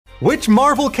Which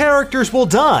Marvel characters will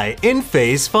die in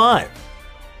Phase 5?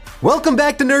 Welcome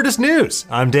back to Nerdist News.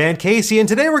 I'm Dan Casey, and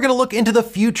today we're going to look into the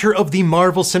future of the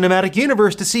Marvel Cinematic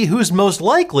Universe to see who's most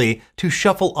likely to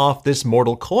shuffle off this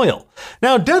mortal coil.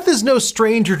 Now, death is no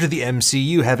stranger to the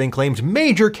MCU, having claimed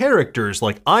major characters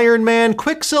like Iron Man,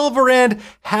 Quicksilver, and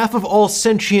half of all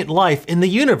sentient life in the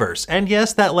universe. And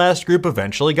yes, that last group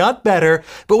eventually got better,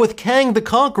 but with Kang the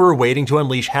Conqueror waiting to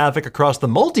unleash havoc across the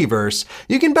multiverse,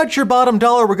 you can bet your bottom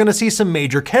dollar we're going to see some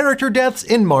major character deaths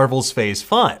in Marvel's Phase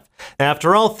 5.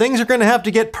 After all, things are going to have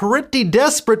to get pretty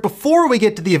desperate before we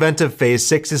get to the event of Phase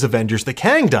 6's Avengers the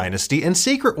Kang Dynasty and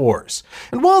Secret Wars.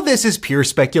 And while this is pure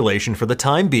speculation for the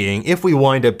time being, if we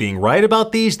wind up being right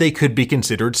about these, they could be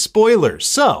considered spoilers.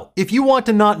 So, if you want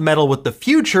to not meddle with the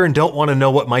future and don't want to know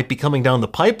what might be coming down the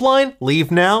pipeline, leave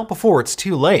now before it's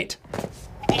too late.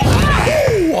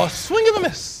 Oh, a swing of a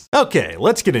miss. Okay,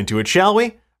 let's get into it, shall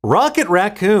we? Rocket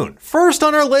Raccoon. First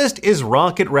on our list is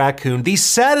Rocket Raccoon, the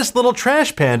saddest little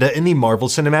trash panda in the Marvel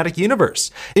Cinematic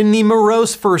Universe. In the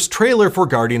morose first trailer for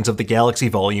Guardians of the Galaxy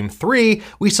Volume 3,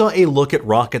 we saw a look at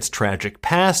Rocket's tragic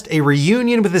past, a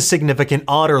reunion with his significant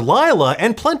otter Lila,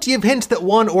 and plenty of hints that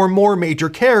one or more major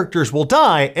characters will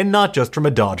die, and not just from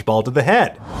a dodgeball to the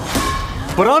head.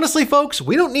 But honestly, folks,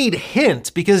 we don't need hints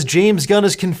because James Gunn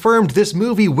has confirmed this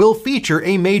movie will feature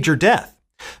a major death.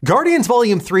 Guardians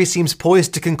Volume 3 seems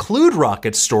poised to conclude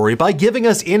Rocket's story by giving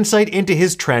us insight into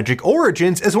his tragic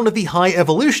origins as one of the High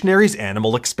Evolutionary's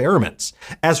animal experiments.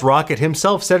 As Rocket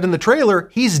himself said in the trailer,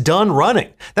 he's done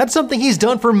running. That's something he's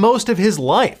done for most of his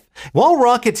life. While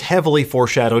Rocket's heavily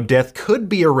foreshadowed death could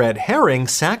be a red herring,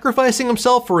 sacrificing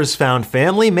himself for his found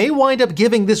family may wind up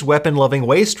giving this weapon-loving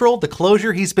wastrel the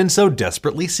closure he's been so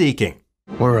desperately seeking.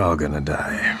 We're all gonna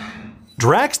die.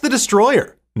 Drax the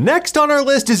Destroyer. Next on our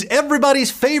list is everybody's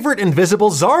favorite invisible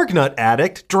Zargnut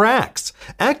addict, Drax.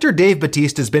 Actor Dave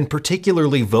Bautista has been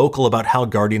particularly vocal about how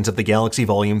Guardians of the Galaxy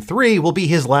Volume 3 will be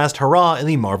his last hurrah in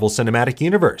the Marvel Cinematic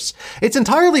Universe. It's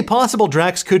entirely possible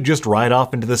Drax could just ride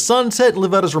off into the sunset and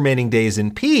live out his remaining days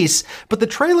in peace, but the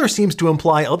trailer seems to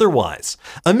imply otherwise.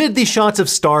 Amid the shots of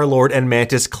Star-Lord and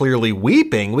Mantis clearly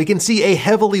weeping, we can see a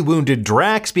heavily wounded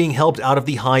Drax being helped out of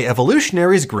the High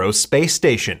Evolutionary's gross space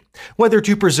station. Whether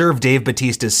to preserve Dave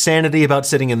Bautista's sanity about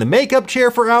sitting in the makeup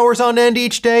chair for hours on end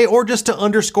each day, or just to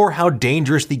underscore how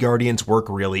dangerous the Guardians' work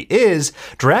really is,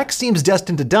 Drax seems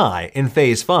destined to die in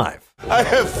Phase 5. I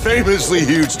have famously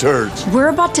huge turds. We're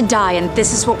about to die, and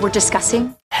this is what we're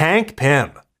discussing? Hank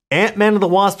Pym. Ant-Man and the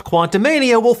Wasp: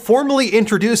 Quantumania will formally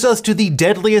introduce us to the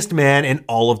deadliest man in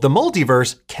all of the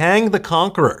multiverse, Kang the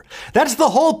Conqueror. That's the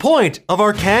whole point of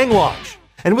our Kang watch.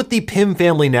 And with the Pym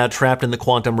family now trapped in the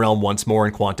quantum realm once more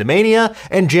in Quantumania,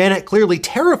 and Janet clearly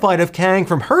terrified of Kang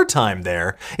from her time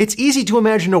there, it's easy to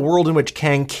imagine a world in which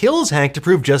Kang kills Hank to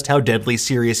prove just how deadly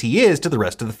serious he is to the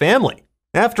rest of the family.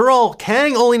 After all,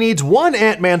 Kang only needs one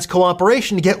Ant-Man's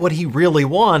cooperation to get what he really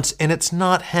wants, and it's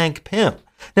not Hank Pym.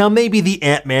 Now, maybe the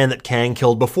Ant-Man that Kang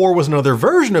killed before was another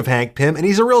version of Hank Pym, and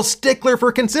he's a real stickler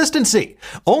for consistency.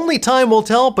 Only time will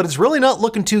tell, but it's really not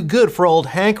looking too good for old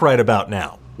Hank right about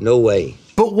now. No way.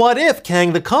 But what if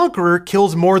Kang the Conqueror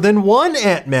kills more than one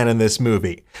Ant-Man in this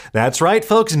movie? That's right,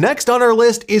 folks, next on our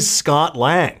list is Scott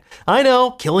Lang. I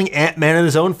know, killing Ant-Man in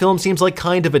his own film seems like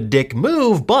kind of a dick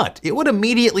move, but it would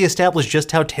immediately establish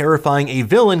just how terrifying a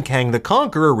villain Kang the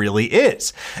Conqueror really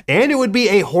is. And it would be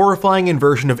a horrifying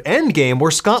inversion of Endgame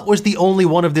where Scott was the only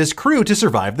one of this crew to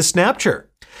survive the Snapchat.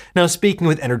 Now, speaking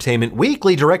with Entertainment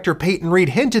Weekly, director Peyton Reed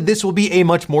hinted this will be a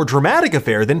much more dramatic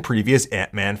affair than previous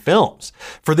Ant-Man films.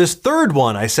 For this third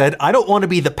one, I said, I don't want to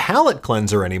be the palate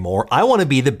cleanser anymore, I want to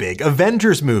be the big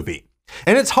Avengers movie.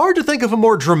 And it's hard to think of a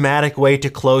more dramatic way to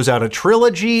close out a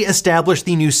trilogy, establish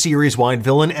the new series-wide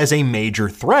villain as a major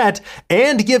threat,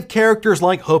 and give characters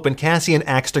like Hope and Cassie an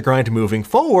axe to grind moving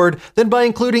forward than by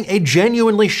including a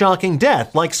genuinely shocking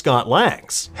death like Scott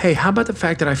Lang's. Hey, how about the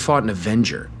fact that I fought an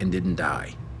Avenger and didn't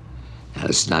die?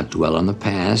 Let's not dwell on the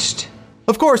past.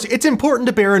 Of course, it's important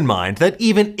to bear in mind that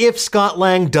even if Scott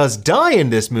Lang does die in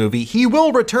this movie, he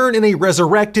will return in a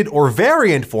resurrected or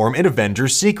variant form in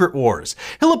Avengers Secret Wars.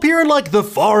 He'll appear in like the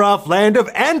far-off land of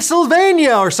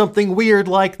Ansylvania or something weird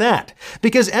like that.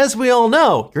 Because as we all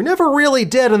know, you're never really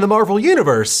dead in the Marvel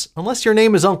Universe, unless your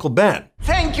name is Uncle Ben.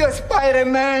 Thank you,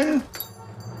 Spider-Man!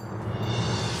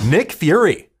 Nick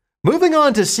Fury. Moving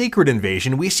on to Secret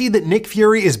Invasion, we see that Nick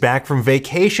Fury is back from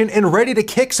vacation and ready to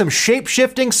kick some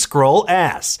shape-shifting Skrull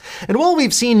ass. And while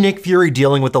we've seen Nick Fury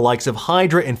dealing with the likes of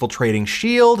Hydra infiltrating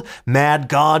S.H.I.E.L.D., mad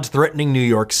gods threatening New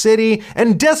York City,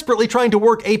 and desperately trying to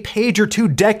work a pager 2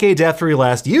 decades after he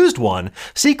last used one,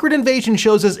 Secret Invasion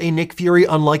shows us a Nick Fury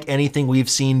unlike anything we've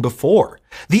seen before.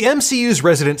 The MCU's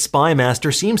resident spy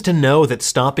master seems to know that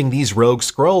stopping these rogue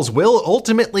Skrulls will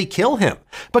ultimately kill him,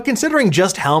 but considering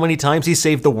just how many times he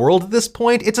saved the world at this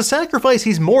point, it's a sacrifice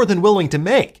he's more than willing to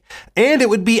make. And it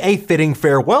would be a fitting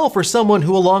farewell for someone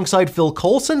who, alongside Phil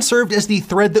Coulson, served as the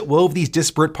thread that wove these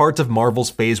disparate parts of Marvel's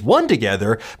Phase 1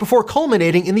 together before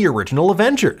culminating in the original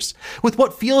Avengers. With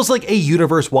what feels like a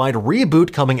universe-wide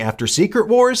reboot coming after Secret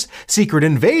Wars, Secret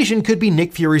Invasion could be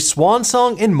Nick Fury's swan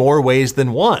song in more ways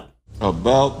than one.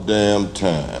 About damn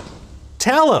time.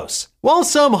 Talos. While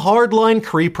some hardline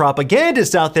Kree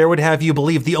propagandists out there would have you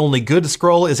believe the only good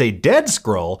Skrull is a dead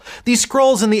Skrull, the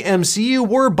Skrulls in the MCU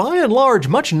were by and large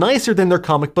much nicer than their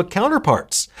comic book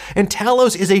counterparts. And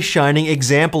Talos is a shining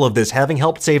example of this, having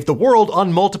helped save the world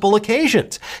on multiple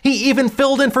occasions. He even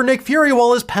filled in for Nick Fury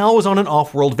while his pal was on an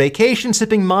off-world vacation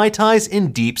sipping Mai Tais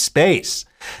in deep space.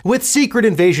 With Secret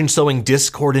Invasion sowing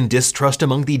discord and distrust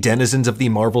among the denizens of the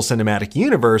Marvel Cinematic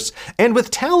Universe, and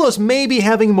with Talos maybe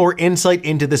having more insight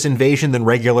into this invasion than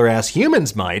regular-ass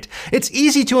humans might, it's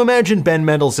easy to imagine Ben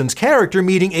Mendelsohn's character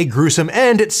meeting a gruesome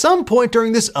end at some point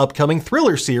during this upcoming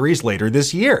thriller series later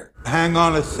this year. Hang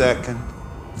on a second.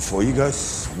 Before you go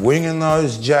swinging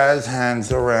those jazz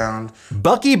hands around.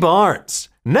 Bucky Barnes.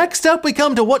 Next up, we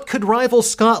come to what could rival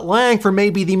Scott Lang for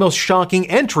maybe the most shocking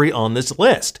entry on this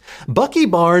list. Bucky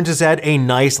Barnes has had a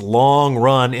nice long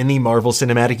run in the Marvel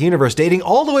Cinematic Universe, dating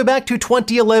all the way back to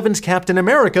 2011's Captain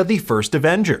America: The First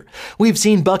Avenger. We've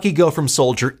seen Bucky go from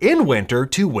soldier in Winter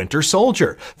to Winter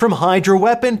Soldier, from Hydra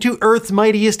weapon to Earth's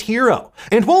mightiest hero.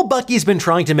 And while Bucky's been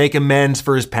trying to make amends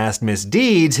for his past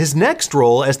misdeeds, his next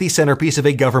role as the centerpiece of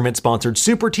a government-sponsored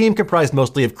super team comprised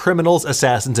mostly of criminals,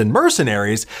 assassins, and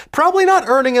mercenaries, probably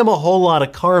not earning him a whole lot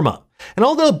of karma. And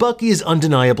although Bucky is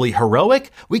undeniably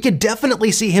heroic, we could definitely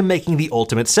see him making the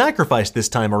ultimate sacrifice this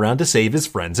time around to save his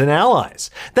friends and allies.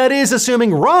 That is,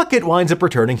 assuming Rocket winds up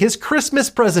returning his Christmas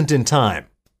present in time.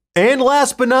 And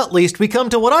last but not least, we come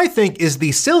to what I think is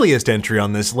the silliest entry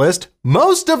on this list: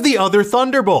 most of the other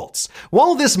Thunderbolts.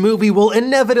 While this movie will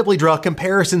inevitably draw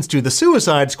comparisons to the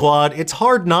Suicide Squad, it's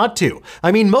hard not to.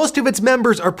 I mean, most of its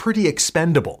members are pretty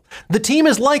expendable. The team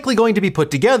is likely going to be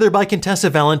put together by Contessa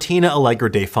Valentina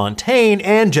Allegra de Fontaine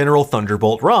and General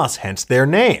Thunderbolt Ross, hence their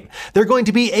name. They're going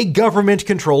to be a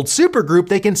government-controlled supergroup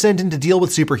they can send in to deal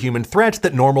with superhuman threats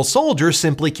that normal soldiers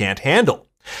simply can't handle.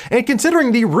 And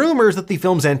considering the rumors that the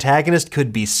film's antagonist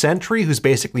could be Sentry, who's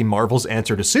basically Marvel's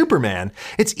answer to Superman,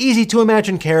 it's easy to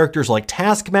imagine characters like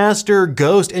Taskmaster,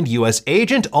 Ghost, and US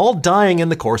Agent all dying in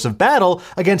the course of battle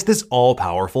against this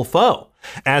all-powerful foe.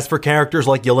 As for characters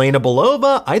like Yelena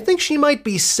Belova, I think she might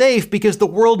be safe because the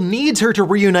world needs her to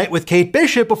reunite with Kate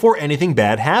Bishop before anything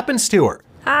bad happens to her.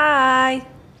 Hi.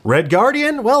 Red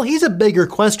Guardian? Well, he's a bigger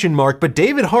question mark, but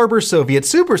David Harbour's Soviet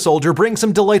super soldier brings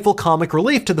some delightful comic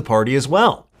relief to the party as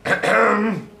well.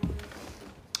 It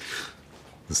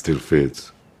still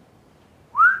fits.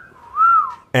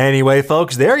 Anyway,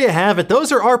 folks, there you have it.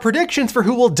 Those are our predictions for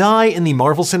who will die in the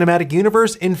Marvel Cinematic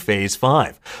Universe in Phase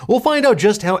 5. We'll find out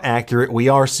just how accurate we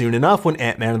are soon enough when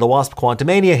Ant-Man and the Wasp: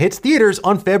 Quantumania hits theaters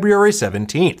on February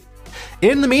 17th.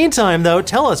 In the meantime, though,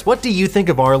 tell us, what do you think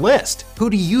of our list? Who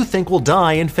do you think will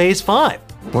die in Phase 5?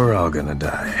 We're all gonna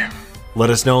die. Let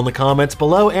us know in the comments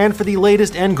below, and for the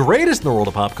latest and greatest in the world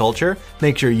of pop culture,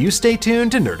 make sure you stay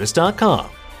tuned to Nerdist.com.